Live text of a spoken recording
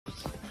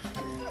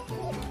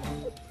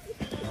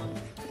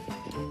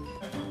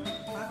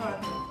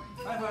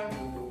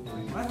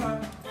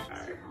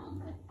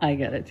I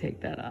gotta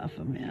take that off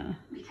him, yeah.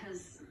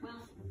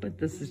 But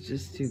this is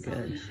just too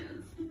good.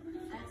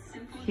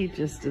 He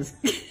just is.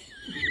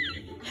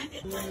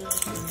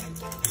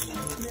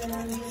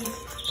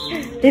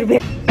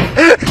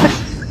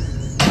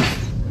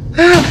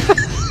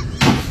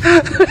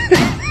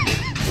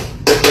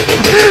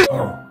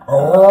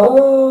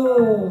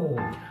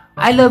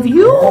 I love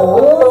you.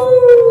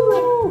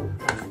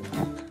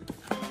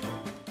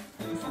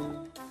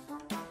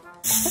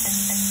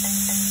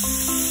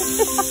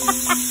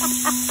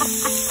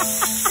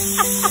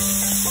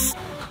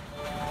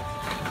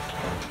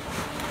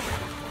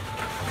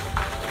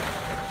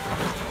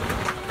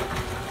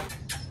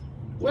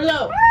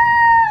 Willow.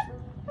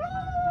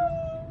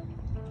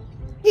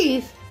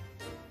 Cheese.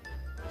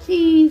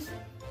 Cheese.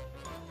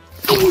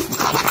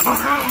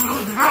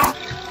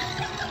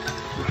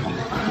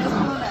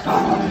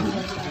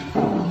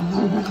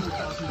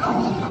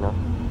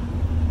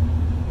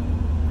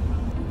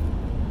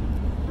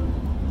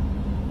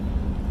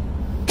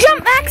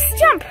 Jump, Max,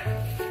 jump!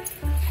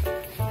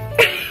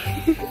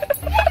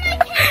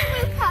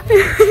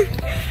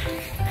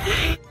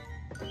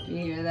 You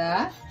hear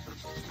that?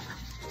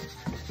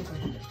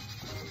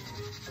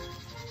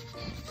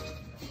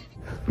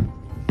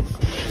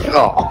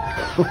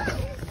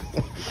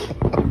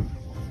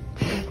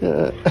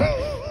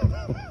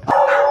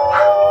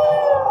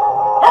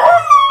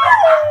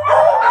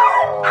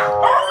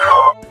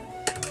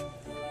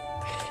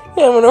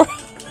 I'm in a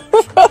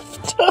rough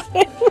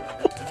time.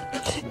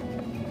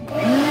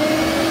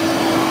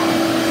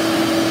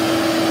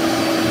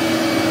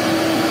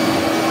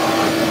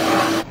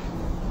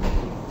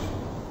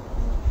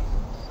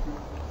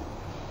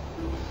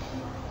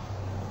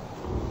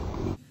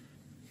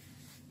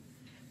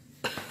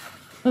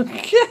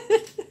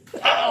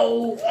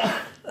 Ow!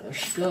 There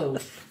she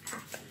goes.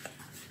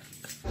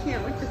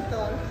 Can't with the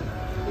dog.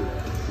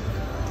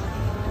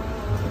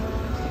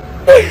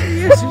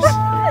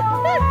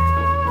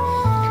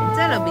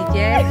 Chalo,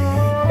 biche.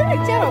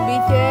 Chalo,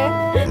 biche.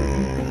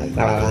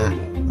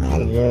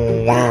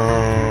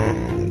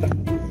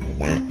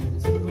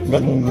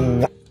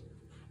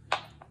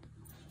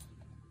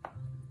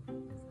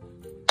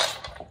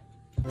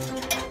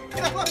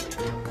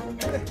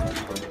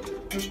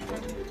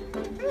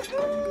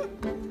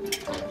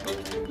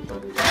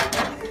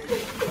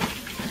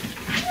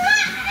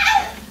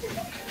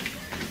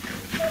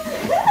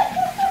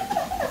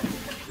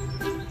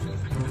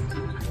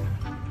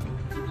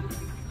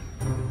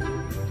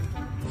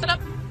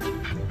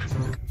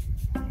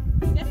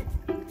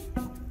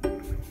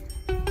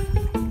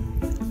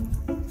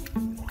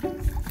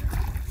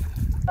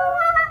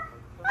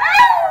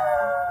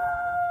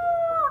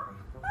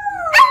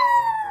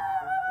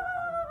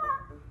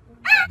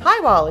 Hi,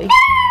 Wally.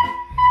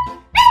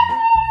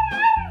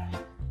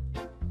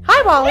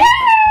 Hi, Wally.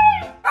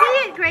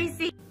 Say it,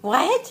 Gracie.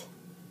 What?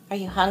 Are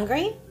you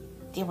hungry?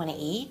 Do you want to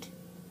eat?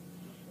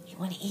 You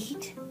want to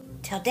eat?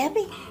 Tell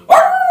Debbie.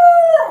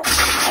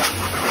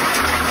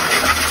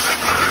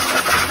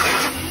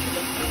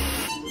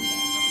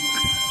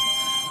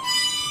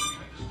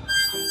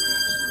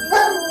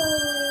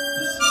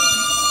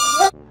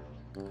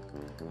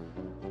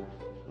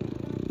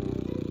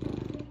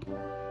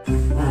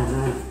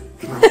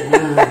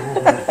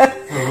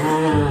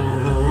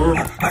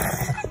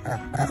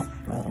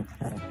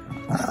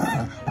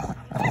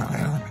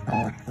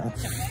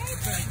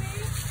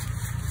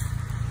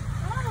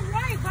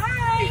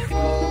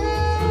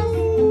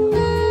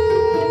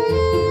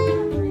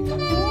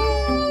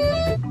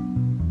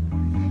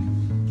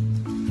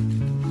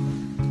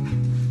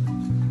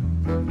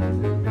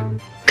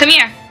 Come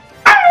here.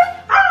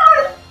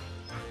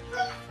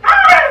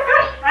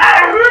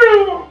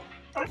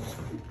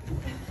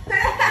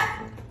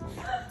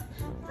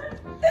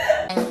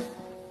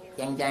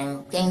 Chàng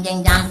chàng chàng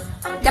chàng chàng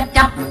chấp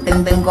chấp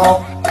từng từng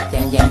cô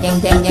chàng chàng chàng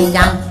chàng chàng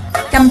chàng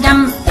chăm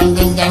chăm chàng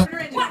chàng chàng.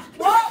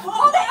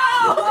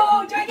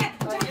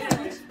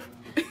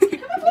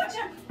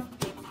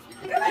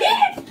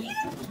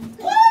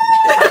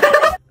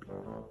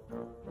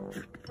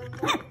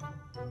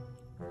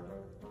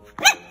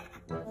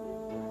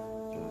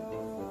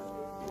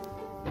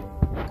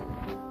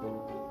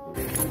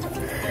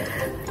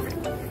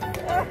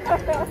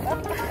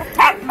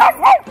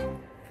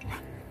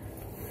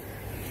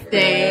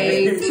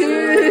 Day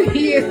to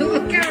you.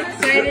 Look how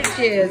excited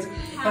she is.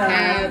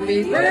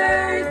 Happy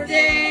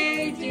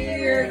birthday,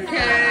 dear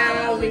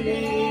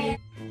Callie.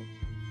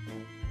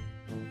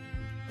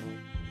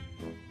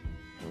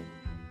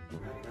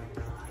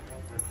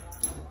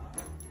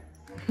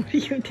 What are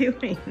you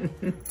doing?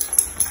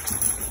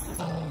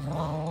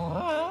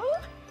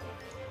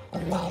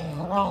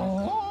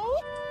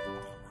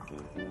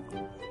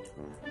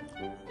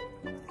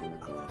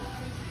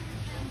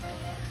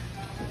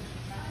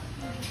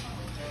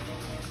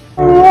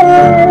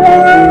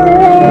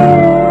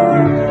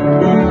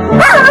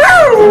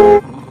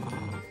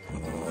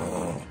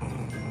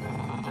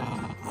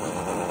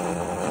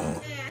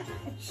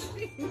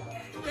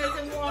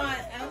 Doesn't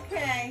want.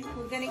 Okay,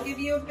 we're gonna give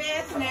you a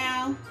bath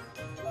now.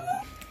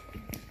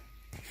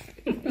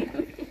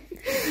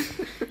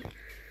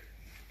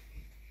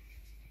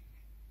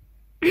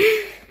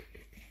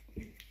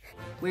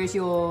 Where's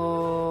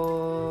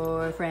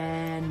your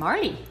friend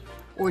Marley?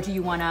 Or do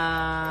you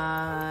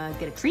wanna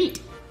get a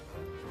treat?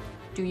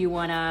 Do you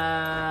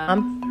wanna...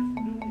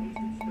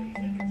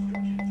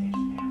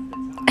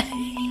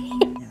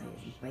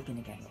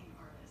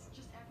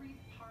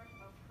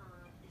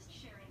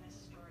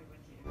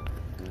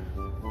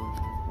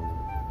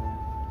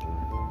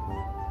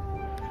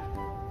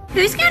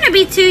 Who's gonna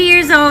be 2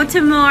 years old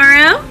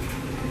tomorrow?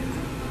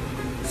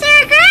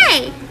 Sarah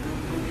Gray!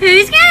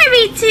 Who's gonna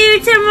be 2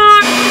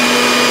 tomorrow?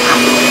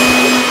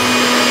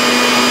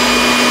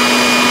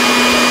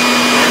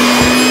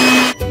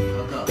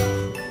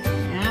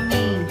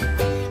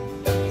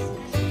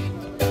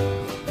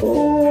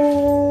 Oh!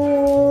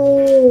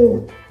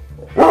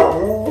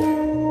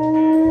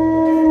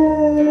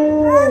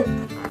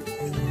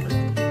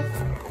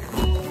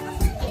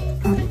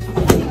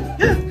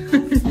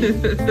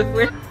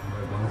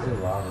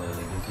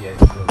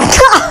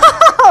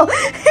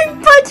 He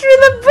punched me in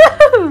the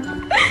boob!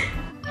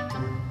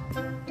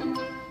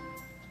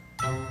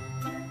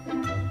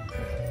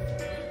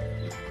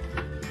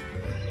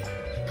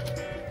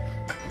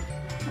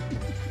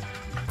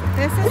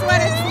 This is what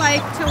it's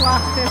like to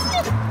walk this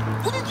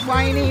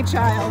whiny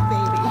child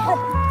baby.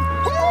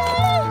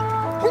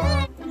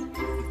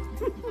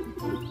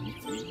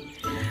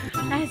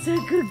 That's a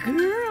good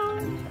girl.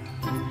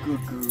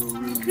 Good girl.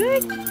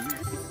 Good.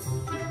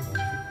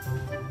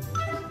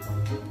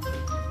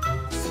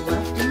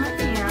 Left in my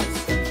pants.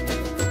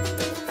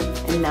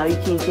 And now you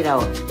can't get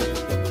out.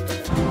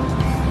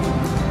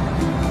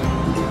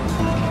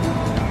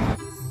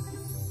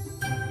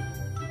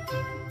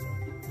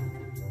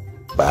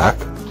 Back.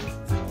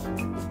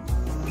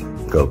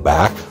 Go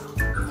back.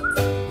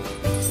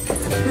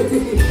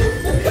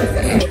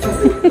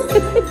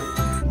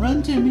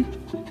 Run, Timmy.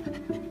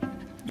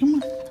 Come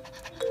on.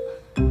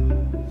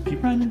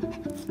 Keep running.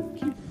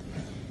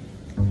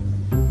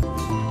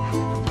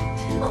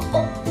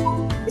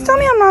 Please tell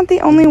me I'm not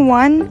the only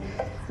one.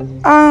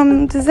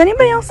 Does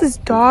anybody else's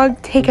dog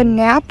take a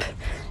nap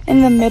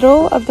in the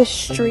middle of the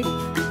street?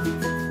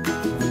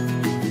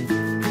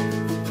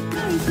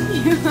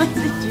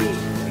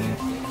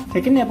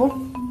 Take a nibble.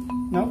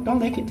 No, don't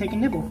lick it. Take a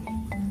nibble.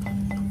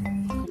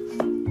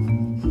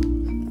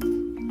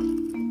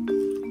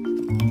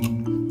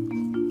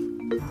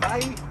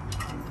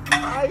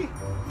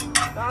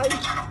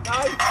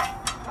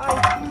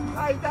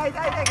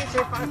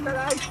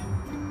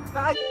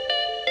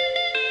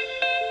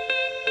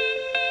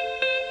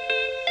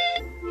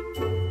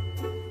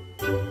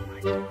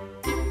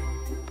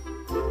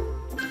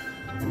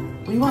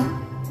 What do you want?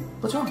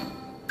 What's wrong?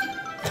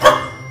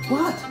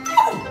 What?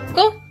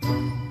 Go.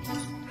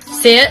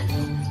 Sit.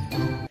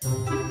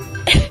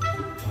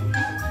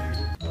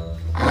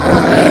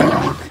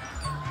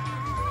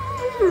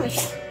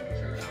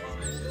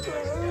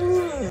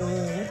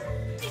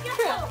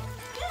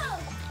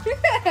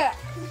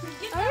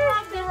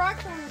 The rock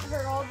from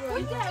her all the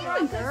way.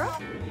 Girl.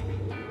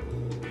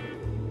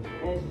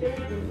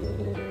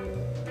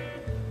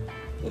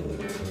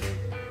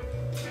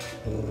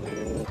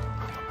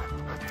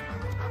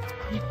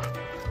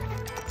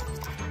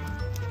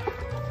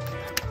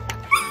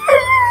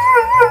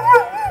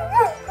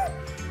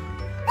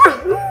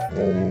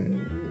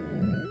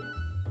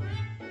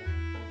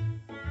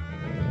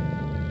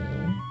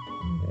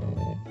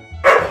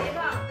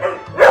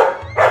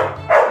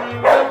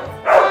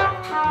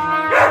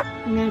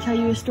 I'm gonna tell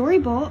you a story,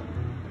 Bolt,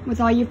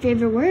 with all your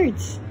favorite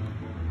words.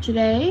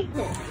 Today,